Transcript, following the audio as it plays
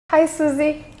Hi,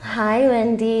 Susie. Hi,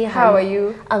 Wendy. How are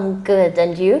you? I'm good.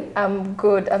 And you? I'm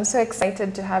good. I'm so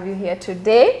excited to have you here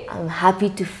today. I'm happy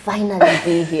to finally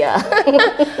be here.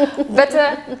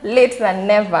 Better late than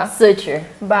never. So true.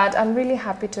 But I'm really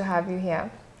happy to have you here.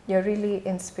 You're really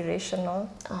inspirational.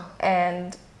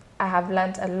 And I have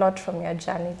learned a lot from your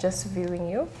journey just viewing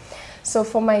you. So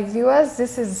for my viewers,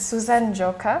 this is Susan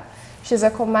Njoka. She's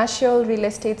a commercial real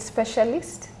estate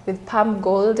specialist with Pam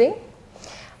Golding.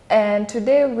 And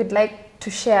today she'd like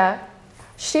to share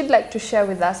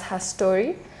with us her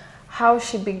story, how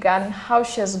she began, how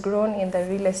she has grown in the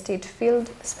real estate field,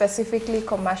 specifically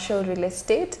commercial real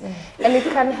estate. And it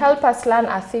can help us learn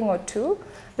a thing or two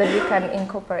that we can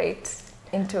incorporate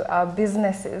into our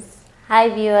businesses. Hi,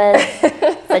 viewers.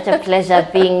 Such a pleasure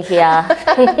being here.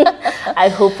 I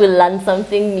hope we'll learn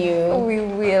something new. We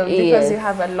will, because you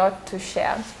have a lot to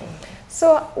share.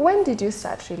 So when did you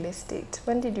start real estate?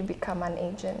 When did you become an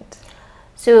agent?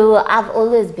 So I've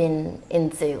always been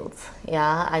in sales.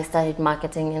 Yeah, I started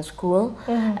marketing in school.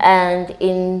 And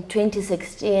in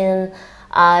 2016,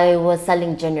 I was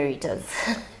selling generators.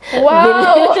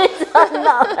 Wow!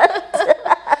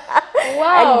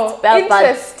 Wow,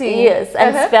 interesting. Yes,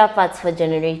 and spare parts for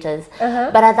generators.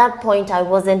 But at that point, I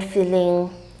wasn't feeling,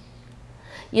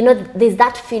 you know, there's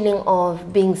that feeling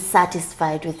of being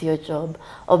satisfied with your job,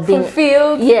 of being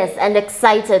fulfilled. Yes, and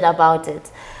excited about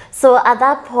it. So at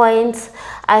that point,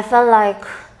 I felt like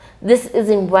this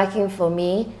isn't working for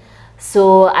me.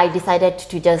 So I decided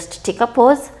to just take a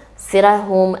pause, sit at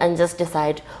home, and just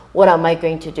decide, what am I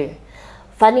going to do?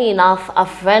 Funny enough, a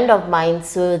friend of mine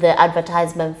saw the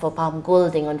advertisement for Pam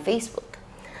Golding on Facebook.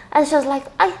 And she was like,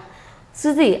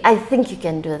 Susie, I think you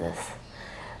can do this.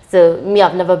 So me,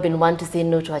 I've never been one to say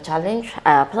no to a challenge.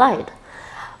 I applied.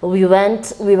 We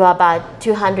were about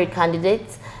 200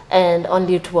 candidates and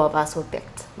only 2 of us were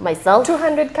picked. Myself.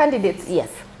 200 candidates? Yes.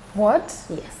 What?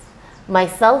 Yes.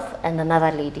 Myself and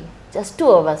another lady. Just 2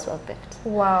 of us were picked.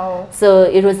 Wow. So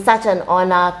it was such an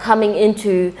honor coming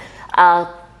into a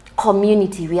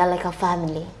community. We are like a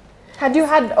family. Had you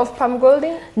heard of Pam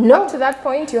Golding? No. Up to that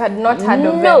point, you had not heard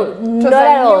of them? No, not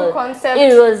at all. New concept?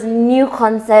 It was new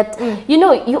concept. You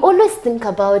know, you always think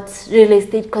about real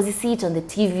estate because you see it on the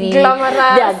TV. Glamorous.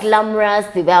 They are glamorous.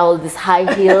 They wear all these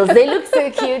high heels. They look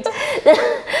so cute.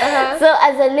 So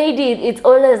as a lady, it's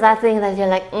always that thing that you're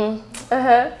like,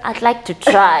 I'd like to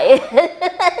try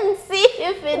and see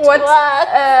if it works.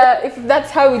 If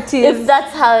that's how it is. If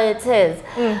that's how it is.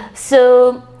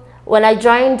 So when I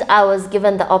joined, I was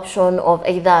given the option of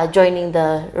either joining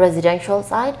the residential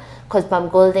side, because Pam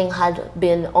Golding had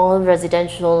been all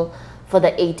residential for the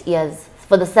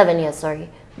 7 years, sorry,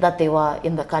 that they were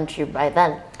in the country by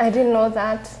then. I didn't know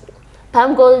that.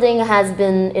 Pam Golding has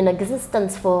been in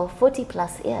existence for 40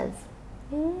 plus years.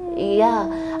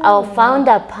 Yeah, our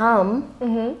founder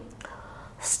Pam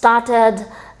started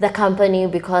the company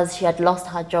because she had lost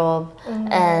her job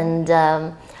and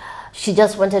she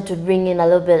just wanted to bring in a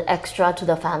little bit extra to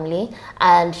the family,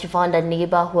 and she found a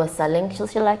neighbor who was selling. She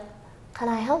was like, can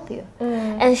I help you?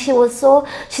 And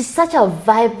she's such a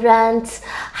vibrant,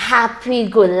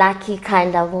 happy-go-lucky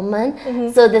kind of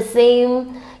woman. So the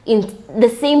same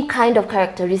kind of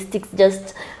characteristics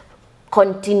just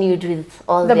continued with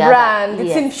all the brand. Other,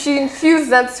 yes. She infused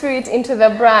that spirit into the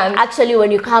brand. Actually, when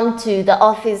you come to the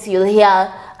office, you'll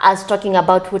hear us talking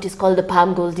about what is called the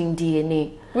Pam Golding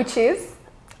DNA. Which is?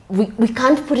 We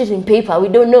can't put it in paper, we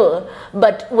don't know.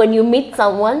 But when you meet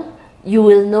someone, you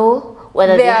will know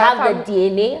whether they have the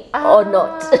DNA or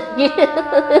not. We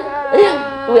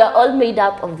are all made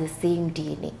up of the same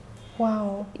DNA.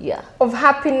 Wow. Yeah. Of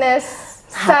happiness,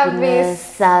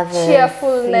 service,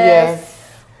 cheerfulness. Yes.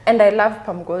 And I love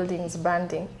Pam Golding's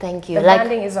branding. Thank you. The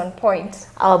branding is on point.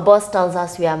 Our boss tells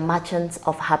us we are merchants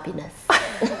of happiness.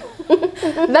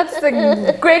 That's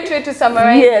the great way to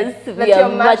summarize yes, that you're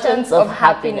merchants of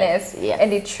happiness. Yes.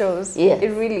 And it shows. Yes. It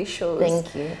really shows.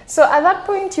 Thank you. So at that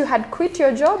point, you had quit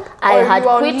your job? I had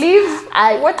quit. On leave?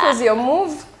 What was your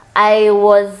move? I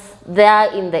was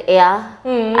there in the air.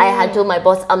 I had told my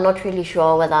boss, I'm not really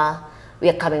sure whether we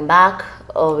are coming back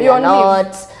or we are not.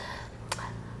 Leave.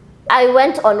 I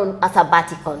went on a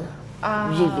sabbatical, really.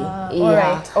 Yeah. All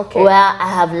right. Okay. Where I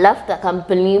have left the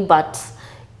company, but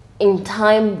in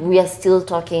time we are still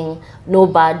talking, no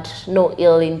bad, no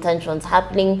ill intentions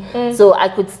happening. So I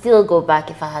could still go back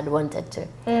if I had wanted to.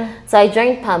 So I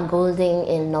joined Pam Golding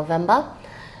in November.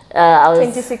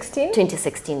 2016?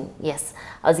 2016, yes.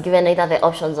 I was given either the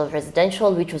options of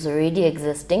residential, which was already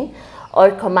existing,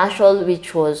 or commercial,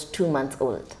 which was 2 months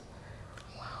old.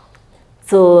 Wow.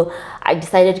 So I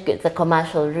decided to get the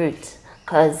commercial route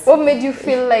because... What made you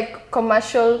feel like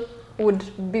commercial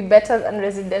would be better than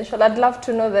residential? I'd love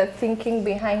to know the thinking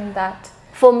behind that.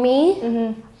 For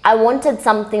me, I wanted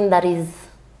something that is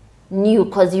new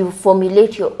because you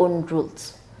formulate your own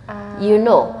rules. You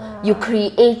know, you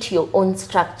create your own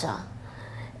structure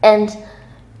and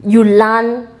you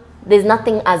learn. There's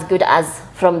nothing as good as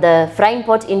from the frying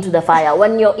pot into the fire.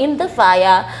 When you're in the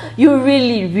fire, you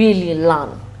really, really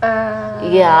learn.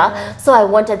 Yeah, so I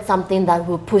wanted something that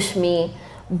will push me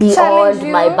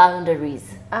beyond my boundaries.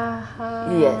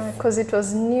 Yes, because it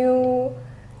was new.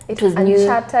 It was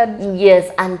uncharted. New.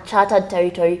 Yes, uncharted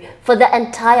territory for the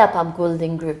entire Pam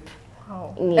Golding group.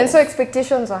 Wow. Yes. And so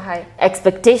expectations were high.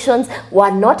 Expectations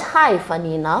were not high,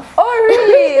 funny enough. Oh,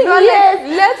 really? Yes.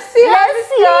 Let's see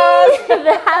if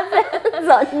it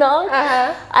happens or not.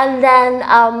 And then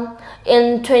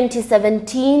in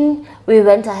 2017, we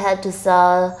went ahead to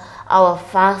sell our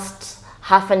first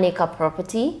half-an-acre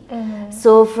property.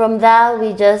 So from there,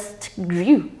 we just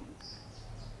grew.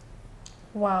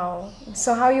 Wow.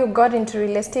 So how you got into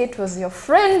real estate was your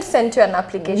friend sent you an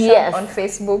application on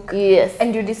Facebook. Yes.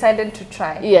 And you decided to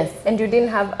try. Yes. And you didn't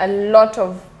have a lot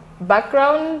of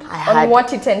background on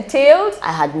what it entailed.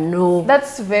 I had no.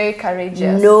 That's very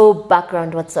courageous. No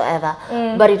background whatsoever.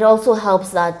 But it also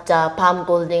helps that Pam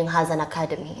Golding has an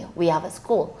academy. We have a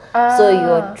school. So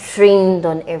you're trained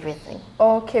on everything.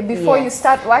 Okay, before you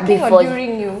start working or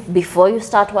during you? Before you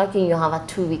start working, you have a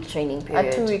 2-week training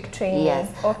period. A 2-week training.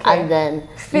 Yes. Okay. And then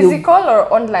physical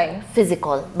or online?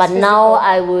 Physical. But now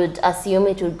I would assume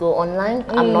it would go online.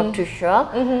 I'm not too sure.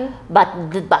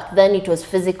 But back then it was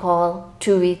physical,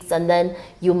 2 weeks, and then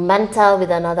you mentor with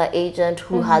another agent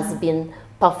who has been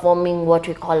performing what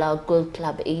we call our Gold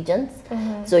Club agents.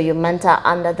 So you mentor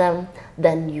under them,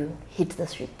 then you hit the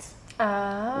streets.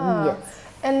 Yes.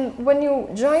 And when you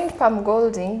joined Pam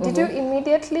Golding, did you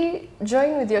immediately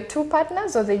join with your 2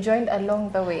 partners or they joined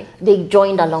along the way? They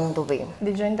joined along the way.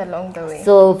 They joined along the way.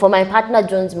 So for my partner,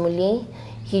 Jones Muli,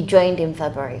 he joined in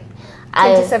February.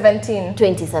 2017?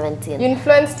 2017. You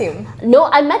influenced him? No,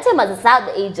 I met him as a sub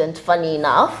agent, funny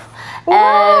enough.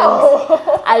 Wow!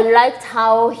 And I liked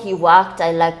how he worked.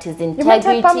 I liked his integrity. You met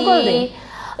at Pam Golding?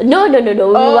 No.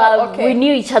 Oh, we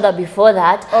knew each other before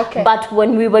that. Okay. But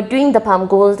when we were doing the Pam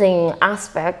Golding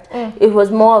aspect, it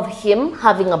was more of him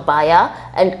having a buyer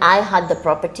and I had the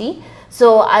property.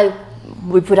 So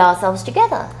we put ourselves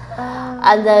together.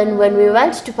 And then when we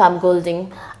went to Pam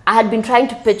Golding, I had been trying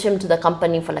to pitch him to the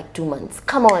company for like 2 months.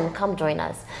 Come on, come join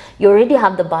us. You already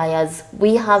have the buyers.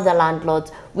 We have the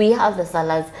landlords. We have the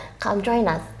sellers. Come join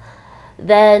us.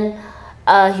 Then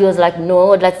he was like,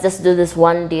 no, let's just do this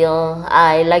one deal.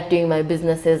 I like doing my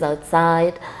businesses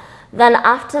outside. Then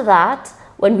after that,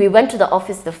 when we went to the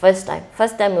office the first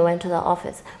time we went to the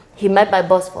office, he met my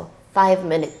boss for 5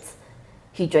 minutes.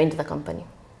 He joined the company.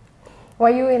 Were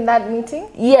you in that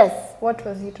meeting? Yes. What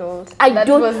was he told? I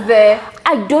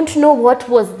don't know what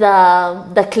was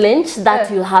the clinch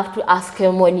that you have to ask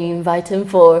him when you invite him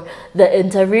for the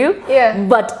interview. Yeah.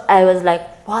 But I was like,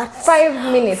 what?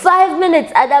 5 minutes? 5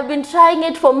 minutes, and I've been trying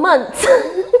it for months.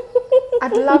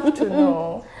 I'd love to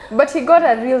know. But he got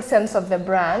a real sense of the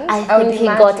brand. I think he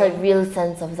got a real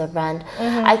sense of the brand.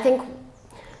 I think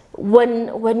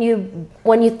when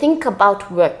you think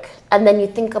about work and then you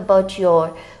think about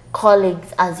your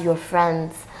colleagues as your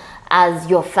friends, as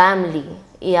your family,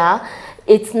 yeah,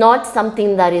 it's not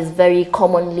something that is very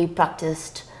commonly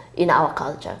practiced in our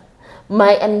culture.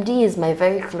 My MD is my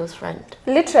very close friend.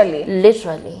 Literally?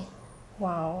 Literally.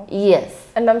 Wow. Yes.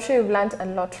 And I'm sure you've learned a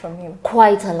lot from him.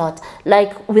 Quite a lot.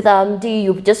 Like with our MD,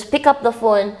 you just pick up the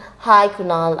phone, hi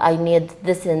Kunal, I need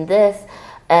this and this,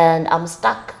 and I'm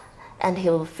stuck. And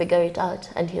he'll figure it out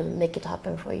and he'll make it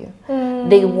happen for you.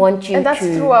 They want you to... And that's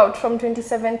throughout, from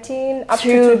 2017 up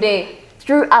to today?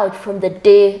 Throughout, from the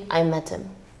day I met him.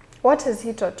 What has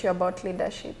he taught you about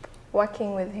leadership?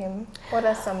 Working with him, what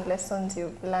are some lessons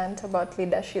you've learned about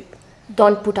leadership?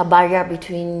 Don't put a barrier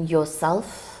between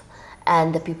yourself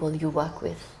and the people you work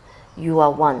with. You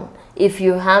are one. If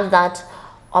you have that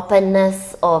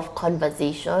openness of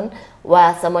conversation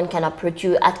where someone can approach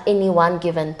you at any one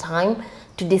given time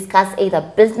to discuss either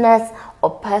business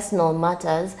or personal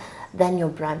matters, then your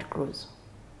brand grows.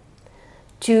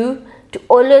 2, to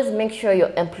always make sure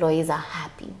your employees are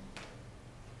happy.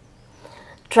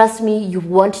 Trust me, you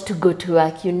want to go to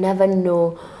work. You never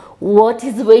know what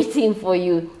is waiting for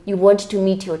you. You want to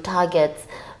meet your targets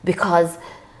because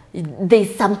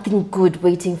there's something good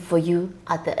waiting for you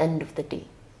at the end of the day.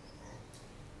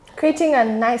 Creating a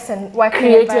nice and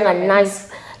working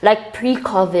environment. Like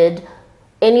pre-COVID,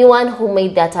 anyone who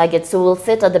made their target, so we'll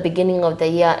sit at the beginning of the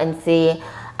year and say,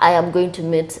 I am going to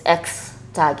meet X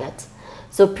target.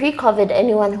 So pre-COVID,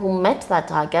 anyone who met that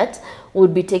target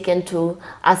would be taken to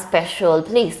a special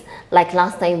place. Like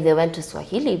last time they went to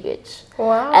Swahili Beach.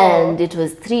 Wow. And it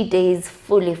was 3 days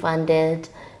fully funded,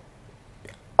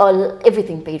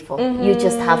 everything paid for. You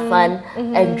just have fun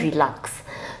and relax.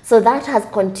 So that has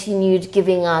continued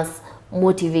giving us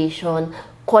motivation.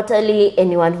 Quarterly,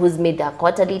 anyone who's made their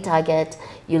quarterly target,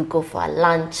 you'll go for a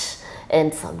lunch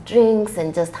and some drinks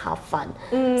and just have fun.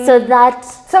 So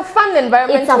that's... It's a fun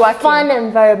environment. It's a fun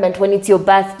environment. When it's your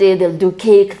birthday, they'll do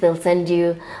cake, they'll send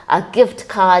you a gift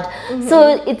card.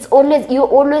 So it's always, you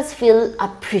always feel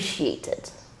appreciated.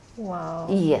 Wow.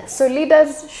 Yes. So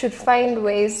leaders should find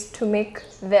ways to make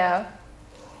their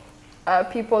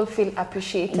people feel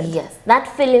appreciated. Yes. That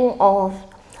feeling of,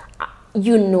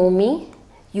 you know me,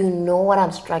 you know what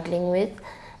I'm struggling with,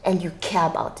 and you care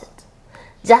about it.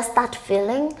 Just that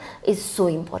feeling is so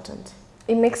important.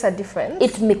 It makes a difference.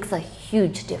 It makes a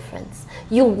huge difference.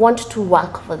 You want to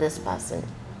work for this person.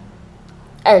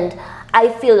 And I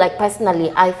feel like,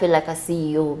 personally, I feel like a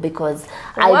CEO because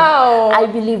I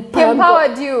believe Pam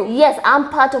empowered you. Yes, I'm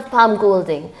part of Pam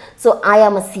Golding. So I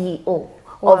am a CEO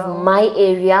of my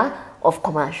area of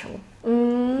commercial.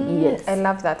 Yes. I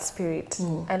love that spirit.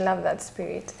 I love that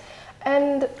spirit.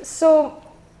 And so,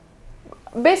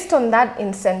 based on that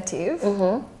incentive,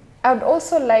 I would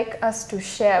also like us to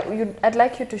share, I'd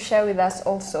like you to share with us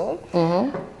also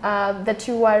that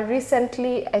you were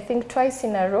recently, I think twice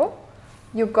in a row,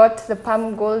 you got the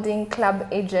Pam Golding Club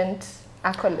Agent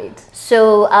accolade.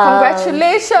 So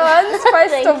congratulations,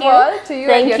 first of all, to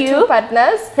you and your two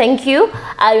partners. Thank you.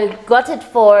 I got it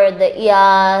for the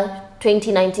year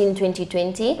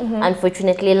 2019-2020.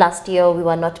 Unfortunately, last year we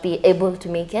were not able to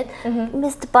make it.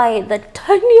 Missed by the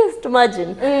tiniest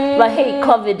margin. But hey,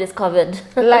 COVID is COVID.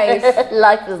 Life.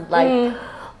 Life is life.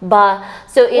 But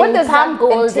so in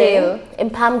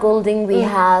Pam Golding, we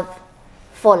have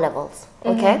 4 levels.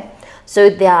 Okay,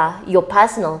 so there are your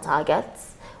personal targets.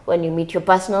 When you meet your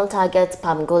personal targets,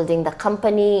 Pam Golding, the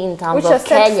company in terms of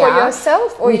Kenya, set for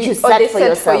yourself, or which you set for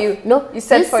yourself. No, you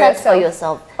set for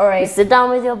yourself. All right. You sit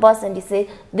down with your boss and you say,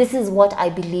 "This is what I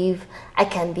believe I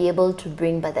can be able to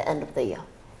bring by the end of the year."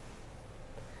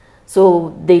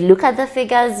 So they look at the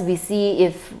figures. We see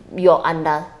if you're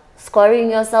underscoring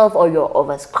yourself or you're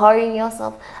overscoring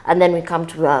yourself, and then we come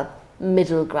to a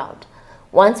middle ground.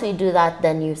 Once we do that,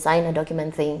 then you sign a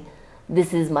document saying,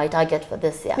 "This is my target for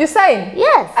this year." You sign?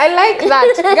 Yes. I like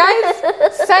that. Guys,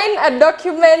 sign a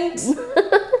document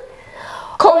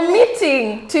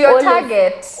committing to your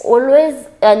target. Always,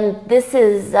 and this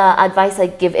is advice I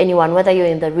give anyone, whether you're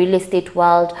in the real estate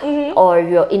world or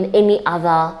you're in any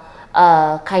other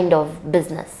kind of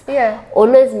business. Yeah.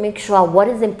 Always make sure what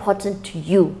is important to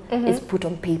you is put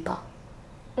on paper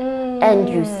and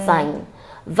you sign.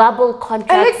 Verbal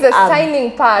contracts. I like the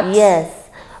signing part. Yes.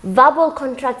 Verbal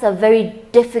contracts are very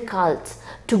difficult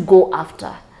to go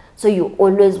after. So you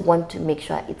always want to make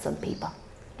sure it's on paper.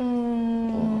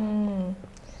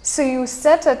 So you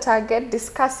set a target,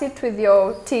 discuss it with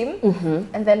your team,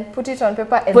 and then put it on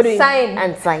paper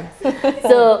and sign.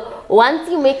 So once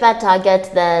you make that target,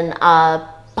 then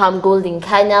Pam Golding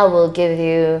Kenya will give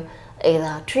you either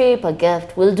a trip, a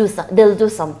gift. They'll do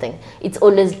something. It's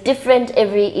always different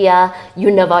every year. You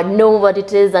never know what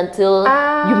it is until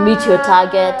you meet your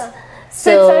target. So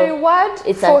it's a reward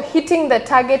for hitting the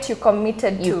target you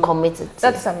committed to.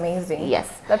 That's amazing. Yes.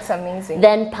 That's amazing.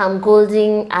 Then Pam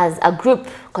Golding as a group,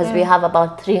 because we have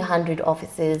about 300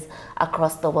 offices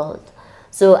across the world.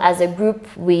 So as a group,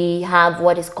 we have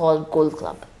what is called Gold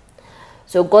Club.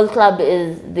 So Gold Club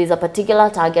there's a particular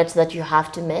target that you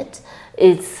have to meet.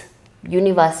 It's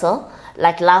universal.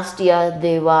 Like last year,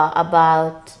 we were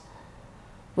about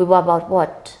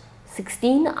what?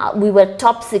 16? We were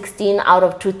top 16 out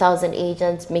of 2,000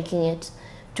 agents making it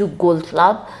to Gold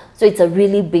Club. So it's a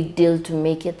really big deal to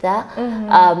make it there.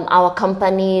 Our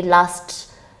company in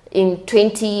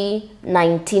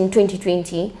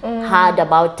 2020, had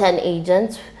about 10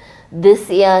 agents. This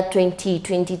year,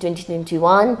 2020,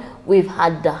 2021, we've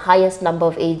had the highest number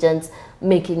of agents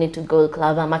making it to Gold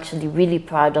Club. I'm actually really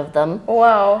proud of them.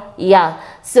 Wow. Yeah.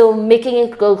 So making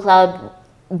it Gold Club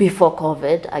before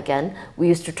COVID, again, we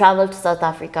used to travel to South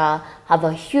Africa, have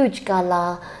a huge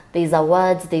gala, there's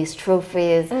awards, there's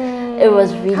trophies. It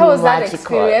was really How was magical. That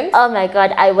experience? Oh my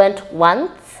God, I went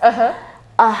once.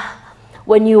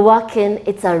 When you walk in,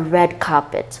 it's a red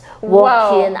carpet.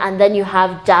 Walk in, and then you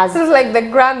have jazz. This is like the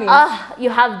Grammys. You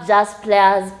have jazz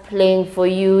players playing for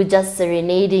you, just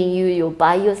serenading you. You're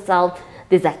by yourself.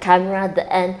 There's a camera at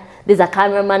the end. There's a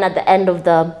cameraman at the end of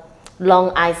the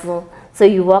long aisle So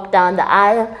you walk down the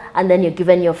aisle and then you're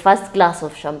given your first glass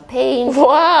of champagne.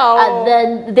 Wow. And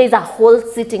then there's a whole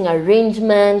sitting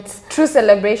arrangement. True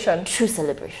celebration. True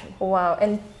celebration. Wow.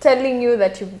 And telling you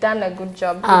that you've done a good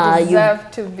job. You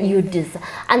deserve to be. You deserve.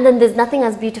 And then there's nothing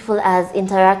as beautiful as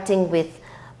interacting with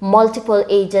multiple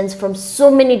agents from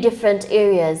so many different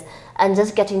areas and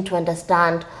just getting to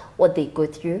understand what they go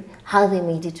through, how they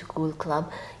made it to Gold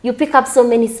Club. You pick up so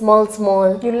many small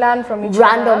you learn from each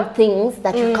random other. things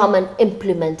that you come and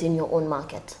implement in your own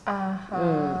market.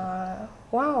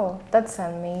 Wow, that's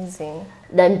amazing.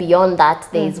 Then beyond that,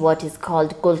 there is what is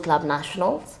called Gold Club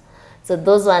Nationals. So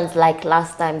those ones, like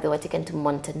last time, they were taken to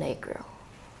Montenegro.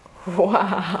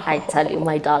 Wow. I tell you,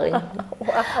 my darling.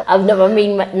 Wow. I've never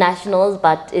made nationals,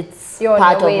 but it's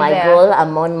part of my goal.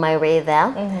 I'm on my way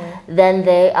there. Then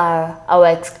they are our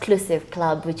exclusive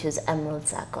club, which is Emerald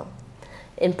Circle.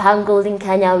 In Pam Golding,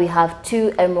 Kenya, we have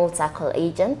 2 Emerald Circle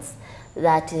agents.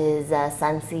 That is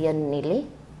Sansi and Nili.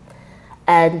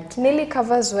 And Nili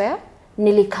covers where?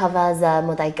 Nili covers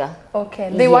Modaiga.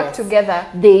 Okay, they work together.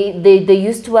 They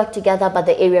used to work together, but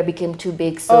the area became too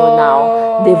big, so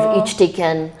now they've each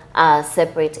taken a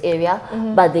separate area,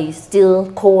 but they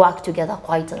still co-work together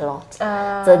quite a lot.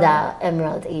 So they're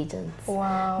Emerald agents.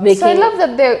 Wow. So I love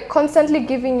that they're constantly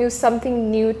giving you something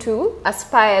new to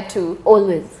aspire to.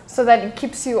 Always. So that it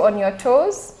keeps you on your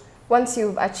toes. Once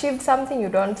you've achieved something, you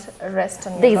don't rest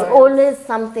on your There's laurels. always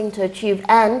something to achieve.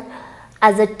 And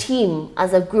as a team,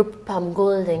 as a group, Pam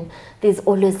Golding, there's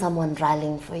always someone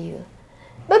rallying for you.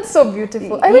 That's so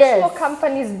beautiful. I wish more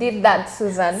companies did that,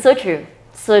 Susan. So true.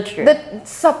 So true. The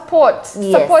support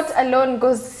alone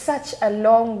goes such a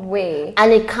long way.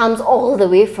 And it comes all the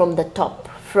way from the top,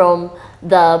 from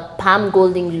the Pam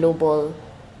Golding Global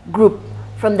Group,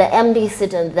 from the MD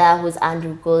sitting there, who's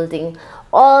Andrew Golding,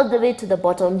 all the way to the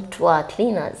bottom to our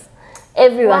cleaners.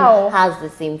 Everyone has the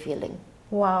same feeling.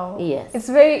 Wow. Yes. It's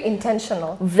very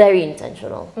intentional. Very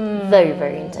intentional. Very,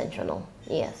 very intentional.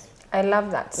 Yes. I love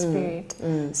that spirit.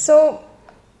 So,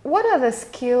 what are the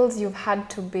skills you've had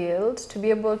to build to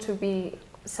be able to be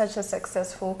such a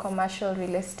successful commercial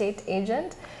real estate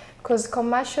agent? Because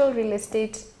commercial real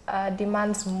estate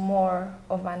demands more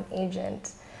of an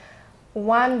agent.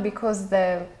 One, because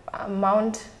the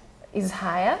amount is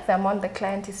higher, the amount the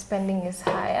client is spending is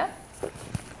higher.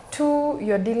 2,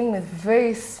 you're dealing with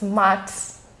very smart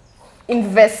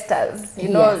investors. You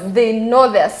know, they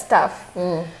know their stuff.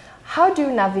 How do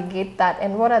you navigate that,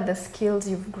 and what are the skills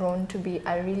you've grown to be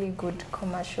a really good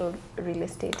commercial real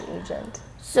estate agent?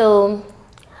 So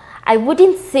I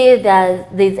wouldn't say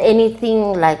that there's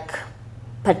anything like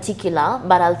particular,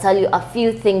 but I'll tell you a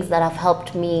few things that have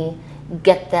helped me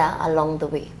get there along the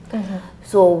way.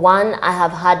 So one,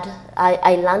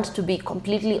 I learned to be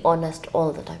completely honest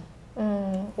all the time.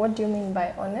 What do you mean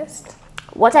by honest?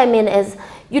 What I mean is,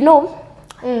 you know,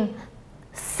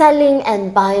 selling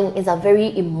and buying is a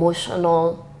very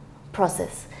emotional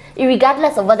process,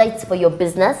 regardless of whether it's for your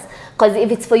business. Because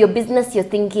if it's for your business, you're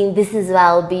thinking, this is where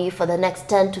I'll be for the next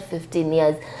 10 to 15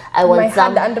 years. I want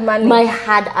my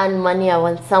hard-earned money. I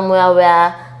want somewhere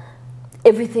where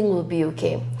everything will be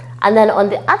okay. And then on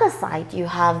the other side, you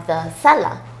have the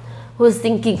seller who's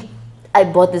thinking, I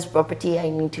bought this property, I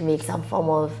need to make some form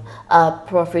of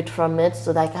profit from it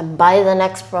so that I can buy the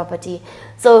next property.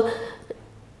 So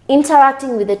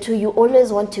interacting with the two, you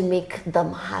always want to make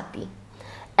them happy.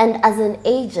 And as an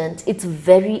agent, it's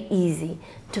very easy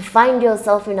to find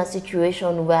yourself in a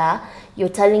situation where you're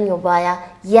telling your buyer,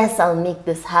 yes, I'll make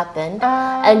this happen.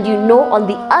 And you know on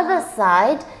the other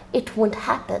side, it won't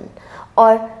happen.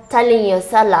 Or telling your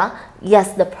seller,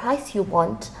 yes, the price you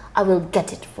want, I will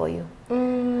get it for you.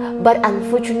 But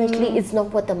unfortunately, it's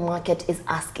not what the market is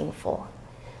asking for.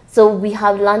 So we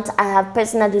have learned, I have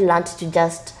personally learned to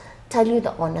just tell you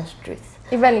the honest truth.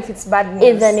 Even if it's bad news?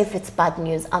 Even if it's bad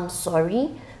news, I'm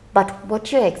sorry, but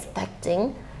what you're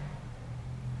expecting,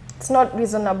 it's not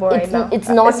reasonable right now. It's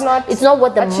not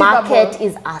what the market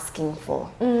is asking for.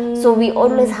 So we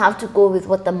always have to go with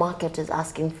what the market is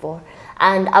asking for.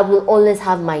 And I will always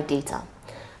have my data.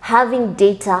 Having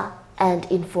data and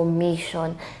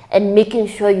information and making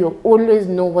sure you always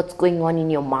know what's going on in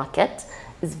your market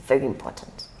is very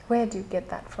important. Where do you get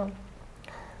that from?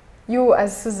 You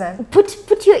as Susan?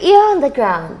 Put your ear on the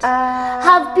ground.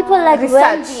 Have people like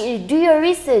Wendy do your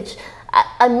research.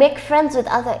 And make friends with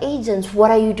other agents.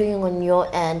 What are you doing on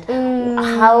your end?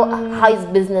 How is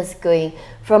business going?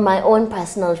 From my own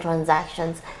personal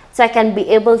transactions, so I can be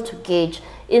able to gauge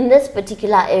in this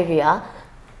particular area,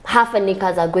 half an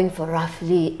acres are going for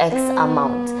roughly X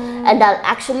amount, and I'll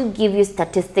actually give you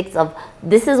statistics of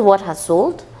this is what has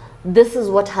sold, this is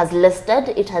what has listed.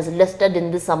 It has listed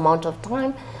in this amount of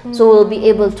time. So we'll be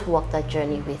able to walk that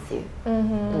journey with you.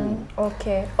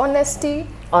 Okay. Honesty,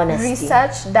 Honesty.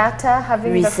 research, data,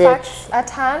 having Research. the facts at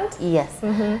hand. Yes.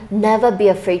 Never be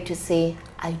afraid to say,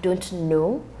 I don't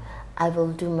know. I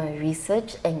will do my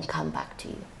research and come back to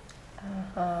you.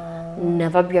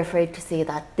 Never be afraid to say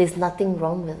that. There's nothing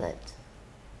wrong with it.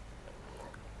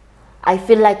 I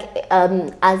feel like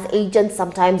as agents,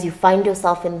 sometimes you find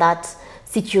yourself in that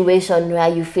situation where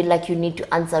you feel like you need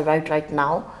to answer right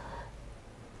now.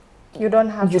 You don't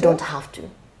have to. You don't have to.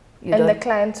 And the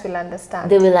clients will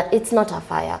understand. They will. It's not a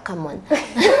fire. Come on. We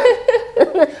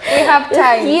have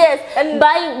time. Yes. And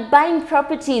buying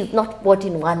property is not bought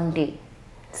in one day.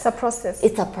 It's a process.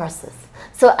 It's a process.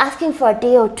 So asking for a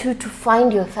day or two to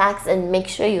find your facts and make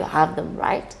sure you have them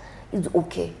right is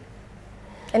okay.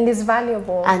 And it's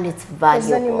valuable. And it's valuable. Because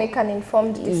then you make an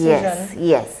informed decision. Yes,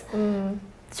 yes.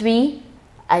 3,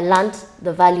 I learned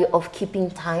the value of keeping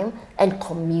time and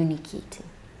communicating.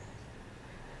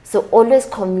 So always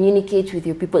communicate with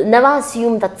your people. Never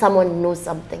assume that someone knows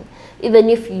something, even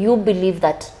if you believe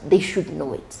that they should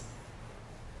know it.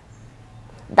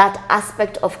 That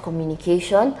aspect of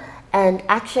communication and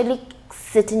actually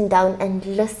sitting down and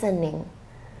listening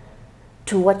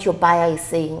to what your buyer is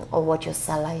saying or what your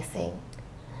seller is saying.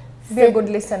 Be a good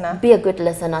listener. Be a good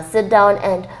listener. Sit down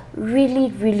and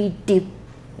really dig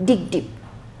deep.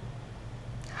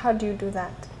 How do you do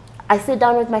that? I sit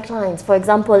down with my clients. For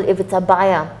example, if it's a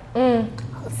buyer,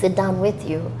 I'll sit down with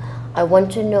you. I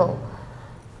want to know,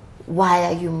 why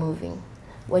are you moving?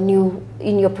 When you,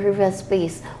 in your previous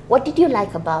space, what did you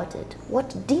like about it?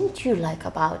 What didn't you like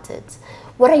about it?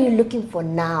 What are you looking for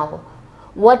now?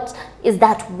 What is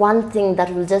that one thing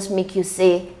that will just make you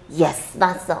say, yes,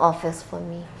 that's the office for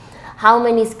me? How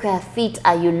many square feet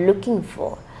are you looking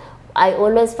for? I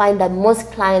always find that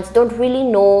most clients don't really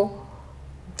know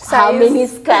how many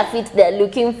square feet they're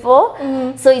looking for.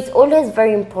 So it's always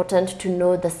very important to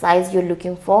know the size you're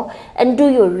looking for and do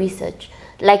your research.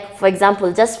 Like, for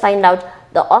example, just find out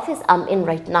the office I'm in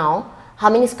right now, how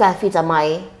many square feet am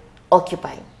I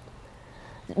occupying?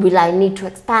 Will I need to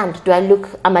expand?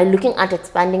 Am I looking at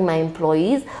expanding my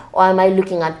employees, or am I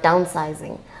looking at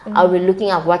downsizing? Are we looking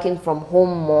at working from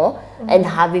home more and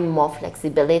having more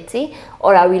flexibility,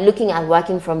 or are we looking at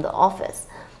working from the office?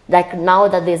 Like now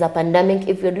that there's a pandemic,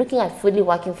 if you're looking at fully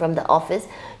working from the office,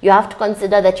 you have to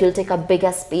consider that you'll take a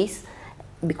bigger space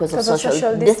because of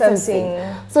social distancing.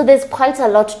 So there's quite a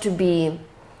lot to be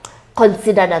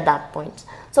considered at that point.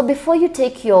 So before you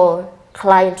take your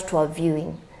client to a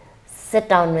viewing, sit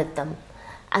down with them,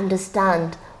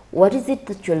 understand what is it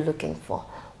that you're looking for,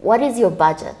 what is your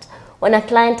budget. When a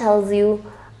client tells you,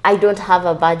 I don't have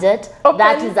a budget,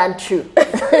 that is untrue.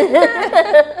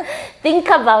 Think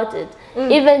about it.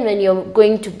 Even when you're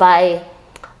going to buy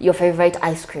your favorite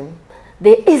ice cream,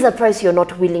 there is a price you're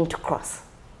not willing to cross,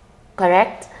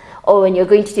 correct? Or when you're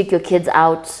going to take your kids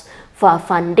out for a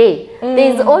fun day,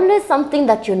 there's always something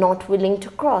that you're not willing to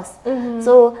cross.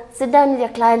 So sit down with your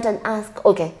client and ask,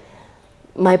 okay,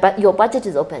 your budget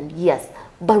is open, yes,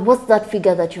 but what's that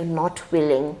figure that you're not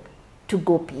willing to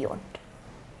go beyond?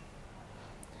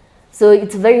 So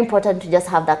it's very important to just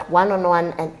have that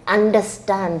one-on-one and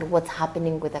understand what's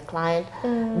happening with the client,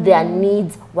 their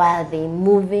needs, why are they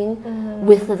moving.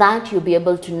 With that, you'll be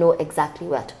able to know exactly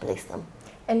where to place them.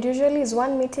 And usually is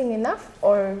one meeting enough,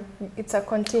 or it's a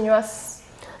continuous?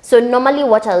 So normally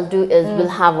what I'll do is we'll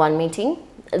have one meeting,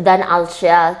 then I'll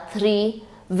share 3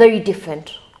 very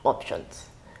different options.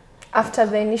 After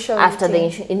the initial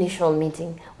initial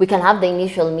meeting. We can have the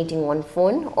initial meeting on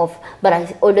phone, but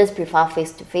I always prefer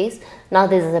face-to-face. Now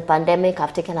there's a pandemic,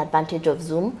 I've taken advantage of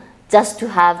Zoom just to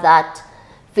have that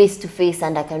face-to-face,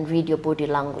 and I can read your body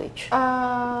language.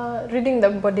 Reading the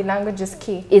body language is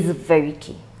key. Is very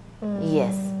key.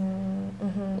 Yes.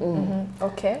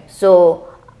 Okay. So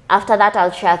after that,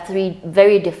 I'll share 3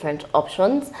 very different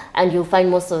options, and you'll find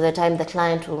most of the time the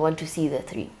client will want to see the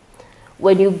 3.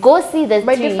 When you go see the 3...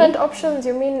 By different options,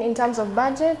 you mean in terms of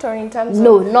budget or in terms of...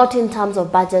 No, not in terms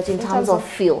of budget, in terms of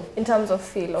feel. In terms of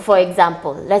feel, okay. For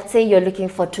example, let's say you're looking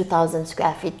for 2,000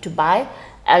 square feet to buy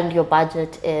and your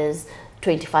budget is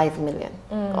 25 million,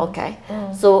 okay?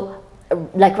 So,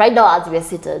 like right now as we're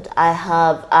seated, I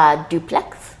have a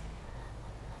duplex.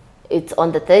 It's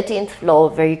on the 13th floor,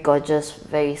 very gorgeous,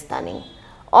 very stunning.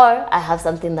 Or I have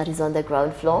something that is on the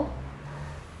ground floor.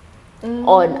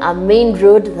 On a main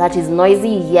road that is noisy,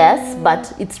 yes,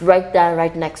 but it's right there,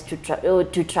 right next to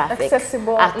traffic.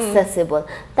 Accessible. Accessible.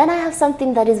 Then I have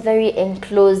something that is very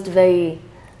enclosed, very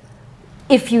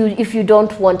if you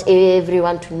don't want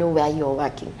everyone to know where you're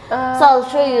working. So I'll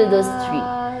show you those three.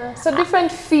 So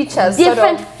different features.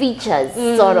 Different features,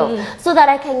 sort of, so that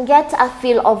I can get a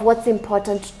feel of what's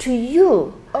important to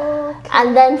you. Okay.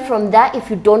 And then from there, if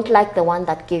you don't like the one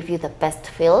that gave you the best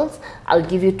feels, I'll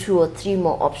give you 2 or 3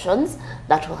 more options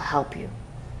that will help you.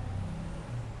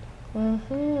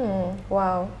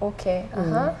 Wow. Okay.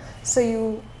 So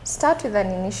you start with an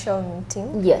initial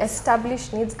meeting. Yes.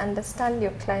 Establish needs, understand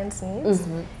your client's needs,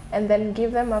 and then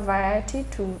give them a variety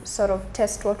to sort of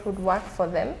test what would work for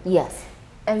them. Yes.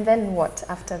 And then what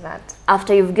after that?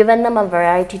 After you've given them a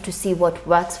variety to see what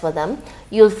works for them,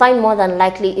 you'll find more than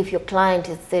likely, if your client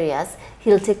is serious,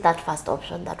 he'll take that first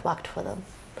option that worked for them.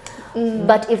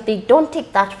 But if they don't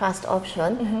take that first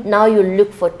option, now you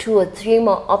look for 2 or 3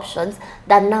 more options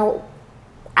that now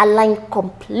align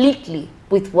completely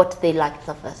with what they liked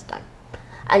the first time.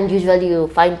 And usually you'll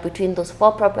find between those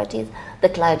 4 properties, the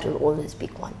client will always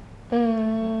pick one.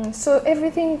 So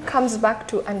everything comes back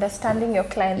to understanding your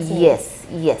client's needs. Yes,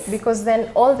 yes. Because then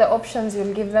all the options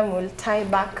you'll give them will tie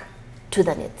back to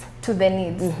the needs. To the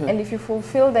needs. And if you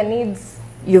fulfill the needs,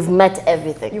 you've met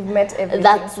everything. You've met everything.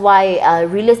 That's why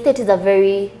real estate is a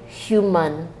very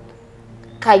human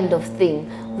kind of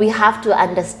thing. We have to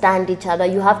understand each other.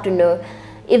 You have to know,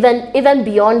 even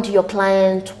beyond your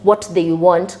client, what they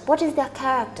want. What is their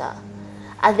character?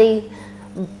 Are they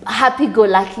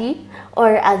happy-go-lucky,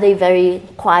 or are they very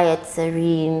quiet,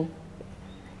 serene?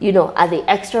 You know, are they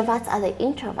extroverts? Are they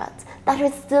introverts? That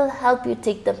will still help you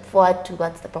take them forward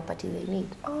towards the property they need.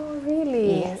 Oh,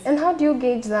 really? Yes. And how do you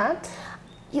gauge that?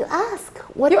 You ask.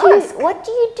 What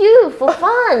do you do for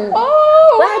fun?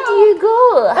 Oh, where do you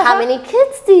go? How many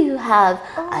kids do you have?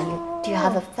 Oh. Do you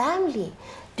have a family?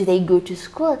 Do they go to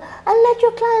school? And let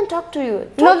your client talk to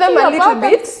you. Know them a little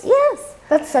bit? Yes.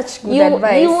 That's such good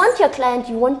advice. You want your client,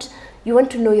 you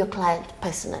want to know your client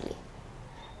personally.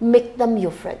 Make them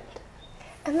your friend.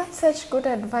 And that's such good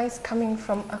advice coming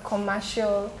from a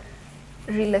commercial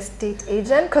real estate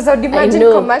agent. Because I would imagine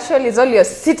commercial is all you're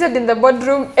seated in the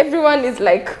boardroom. Everyone is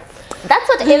like, that's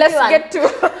what everyone. Let's get to.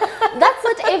 That's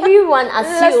what everyone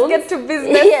assumes. Let's get to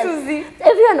business, yes. Susie.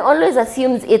 Everyone always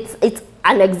assumes it's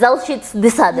an Excel sheet.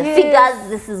 These are the figures.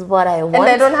 This is what I want. And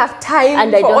I don't have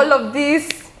time for all of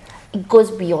this. It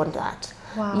goes beyond that.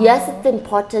 Wow. Yes, it's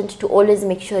important to always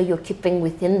make sure you're keeping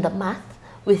within the math,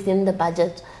 within the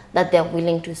budget that they're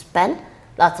willing to spend.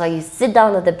 That's why you sit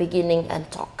down at the beginning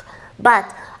and talk.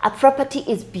 But a property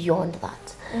is beyond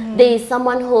that. There is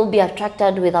someone who will be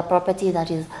attracted with a property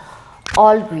that is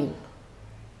all green.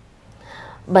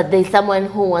 But there's someone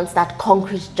who wants that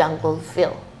concrete jungle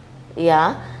feel.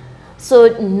 Yeah?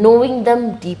 So knowing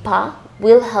them deeper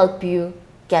will help you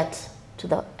get to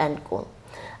the end goal.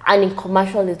 And in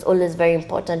commercial, it's always very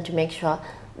important to make sure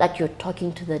that you're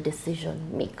talking to the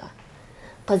decision maker.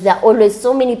 Because there are always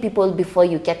so many people before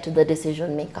you get to the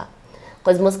decision maker.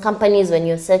 Because most companies, when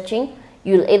you're searching,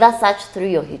 you'll either search through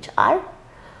your HR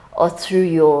or through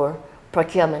your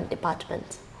procurement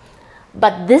department.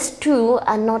 But these two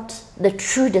are not the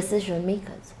true decision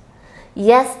makers.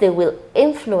 Yes, they will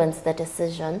influence the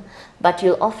decision, but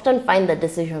you'll often find the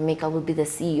decision maker will be the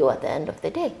CEO at the end of the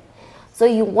day. So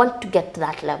you want to get to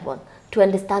that level to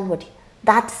understand what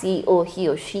that CEO, he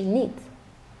or she needs.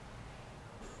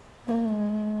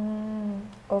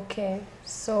 Okay,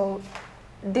 so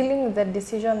dealing with the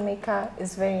decision maker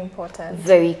is very important.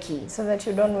 Very key. So that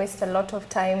you don't waste a lot of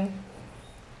time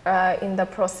in the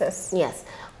process. Yes,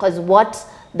 because what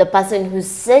the person who's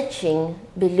searching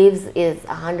believes is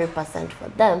 100% for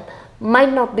them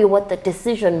might not be what the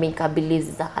decision maker believes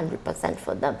is 100%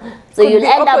 for them. So you'll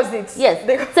end up,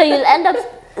 so you'll end up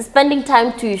spending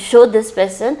time to show this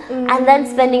person and then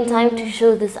spending time to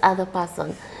show this other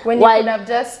person. When you could have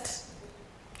just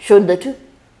shown the two.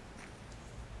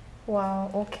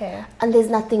 Wow, okay. And there's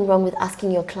nothing wrong with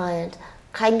asking your client,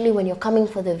 kindly when you're coming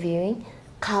for the viewing,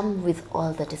 come with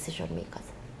all the decision makers.